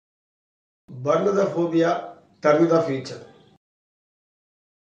Burn the phobia, turn the future.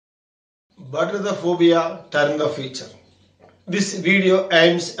 Burn the phobia, turn the future. This video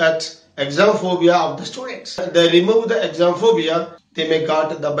aims at exam phobia of the students. They remove the exam phobia, they may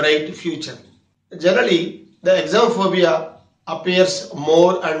got the bright future. Generally, the exam phobia appears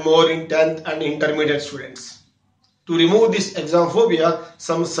more and more in 10th and intermediate students. To remove this exam phobia,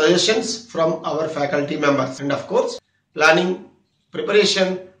 some suggestions from our faculty members. And of course, planning,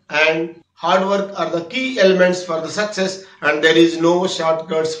 preparation and hard work are the key elements for the success, and there is no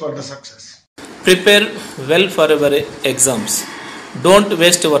shortcuts for the success. Prepare well for your exams. Don't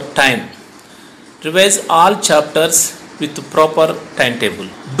waste your time. Revise all chapters with proper timetable.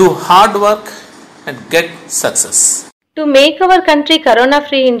 Do hard work and get success. To make our country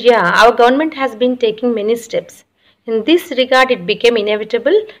corona-free India, our government has been taking many steps. In this regard, it became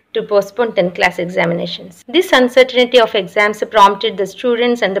inevitable to postpone 10th class examinations. This uncertainty of exams prompted the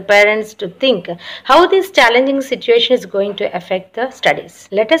students and the parents to think how this challenging situation is going to affect the studies.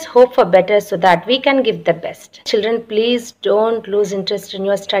 Let us hope for better so that we can give the best. Children, please don't lose interest in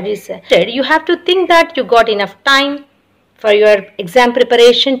your studies. Instead, you have to think that you got enough time for your exam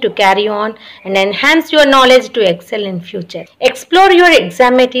preparation to carry on and enhance your knowledge to excel in future. Explore your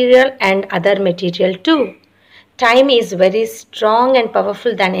exam material and other material too. Time is very strong and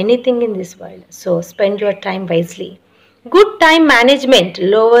powerful than anything in this world. So spend your time wisely. Good time management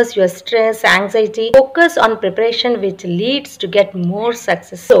lowers your stress, anxiety. Focus on preparation which leads to get more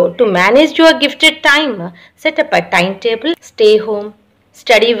success. So to manage your gifted time, set up a timetable, stay home,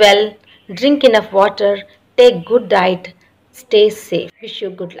 study well, drink enough water, take good diet, stay safe. Wish you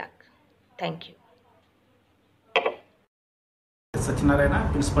good luck. Thank you.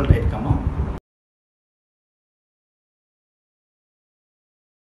 Sachinarayana, Principal Diet Kama.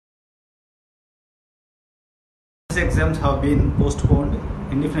 These exams have been postponed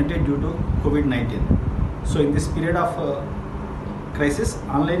indefinitely due to COVID-19. So in this period of crisis,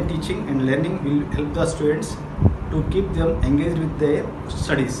 online teaching and learning will help the students to keep them engaged with their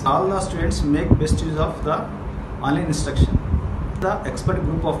studies. All the students make best use of the online instruction. The expert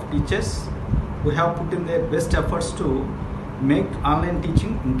group of teachers who have put in their best efforts to make online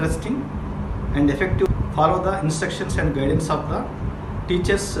teaching interesting and effective, follow the instructions and guidance of the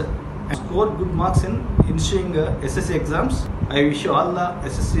teachers and score good marks in ensuing SSC exams. I wish all the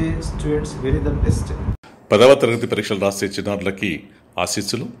SSC students very the best. 10వ తరగతి పరీక్షలు రాసే చిన్నారులకి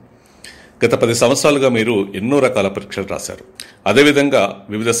ఆశీస్సులు. గత 10 సంవత్సరాలుగా మీరు ఎన్నో రకాల పరీక్షలు రాశారు. అదేవిధంగా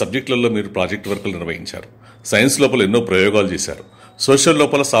వివిధ సబ్జెక్టులలో మీరు ప్రాజెక్ట్ వర్కులు నిర్వహించారు. సైన్స్ లోపల ఎన్నో ప్రయోగాలు చేశారు. సోషల్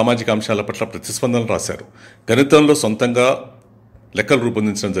లోపల సామాజిక అంశాల పట్ల ప్రతిస్పందనలు రాశారు. గణితంలో సొంతంగా లెక్కలు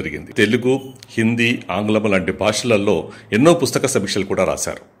రూపొందించడం జరిగింది. తెలుగు, హిందీ, ఆంగ్లం లాంటి భాషలలో ఎన్నో పుస్తక సమీక్షలు కూడా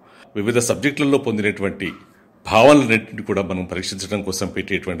రాశారు. వివిధ సబ్జెక్టులలో పొందినటువంటి భావనలన్నింటినీ కూడా మనం పరీక్షించడం కోసం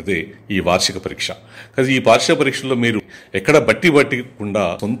పెట్టేటువంటిదే ఈ వార్షిక పరీక్ష. కానీ ఈ వార్షిక పరీక్షలో మీరు ఎక్కడ బట్టికుండా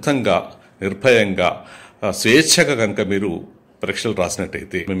సొంతంగా నిర్భయంగా స్వేచ్ఛగా కనుక మీరు పరీక్షలు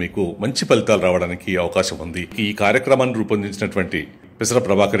రాసినట్టయితే మీకు మంచి ఫలితాలు రావడానికి అవకాశం ఉంది. ఈ కార్యక్రమాన్ని రూపొందించినటువంటి పెసర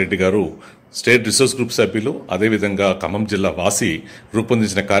ప్రభాకర్ రెడ్డి గారు స్టేట్ రిసోర్స్ గ్రూప్ సభ్యులు, అదేవిధంగా ఖమ్మం జిల్లా వాసి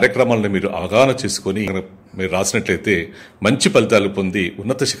రూపొందించిన కార్యక్రమాలను మీరు అవగాహన చేసుకుని మీరు రాసినట్లయితే మంచి ఫలితాలు పొంది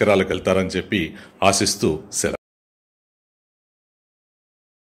ఉన్నత శిఖరాలకు వెళ్తారని చెప్పి ఆశిస్తూ సెలవు.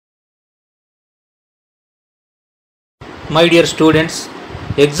 My dear students,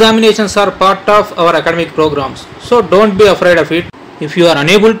 examinations are part of our academic programs, so don't be afraid of it. If you are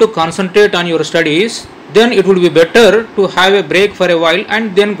unable to concentrate on your studies, then it would be better to have a break for a while and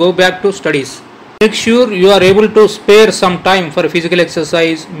then go back to studies. Make sure you are able to spare some time for physical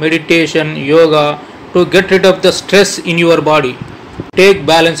exercise, meditation, yoga to get rid of the stress in your body. Take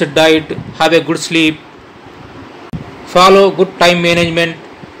balanced diet, have a good sleep, follow good time management,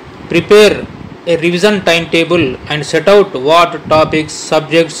 prepare a revision timetable and set out what topics,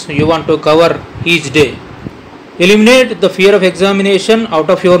 subjects you want to cover each day. Eliminate the fear of examination out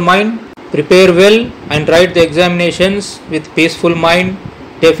of your mind. Prepare well and write the examinations with peaceful mind.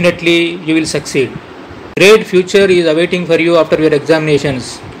 Definitely you will succeed. Great future is awaiting for you after your examinations.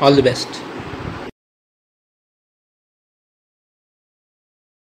 All the best.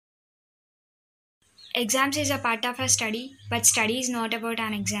 Exams is a part of our study, but study is not about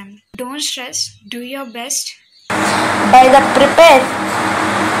an exam. Don't stress, do your best. By the prepared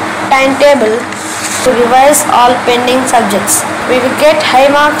timetable to revise all pending subjects. We will get high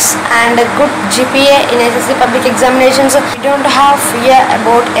marks and a good GPA in SSC public examinations. We don't have fear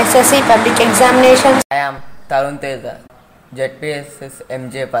about SSC public examinations. I am Tarun Teza, ZPSS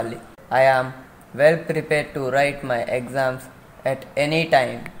MJ Palli. I am well prepared to write my exams at any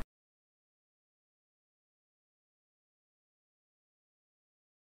time.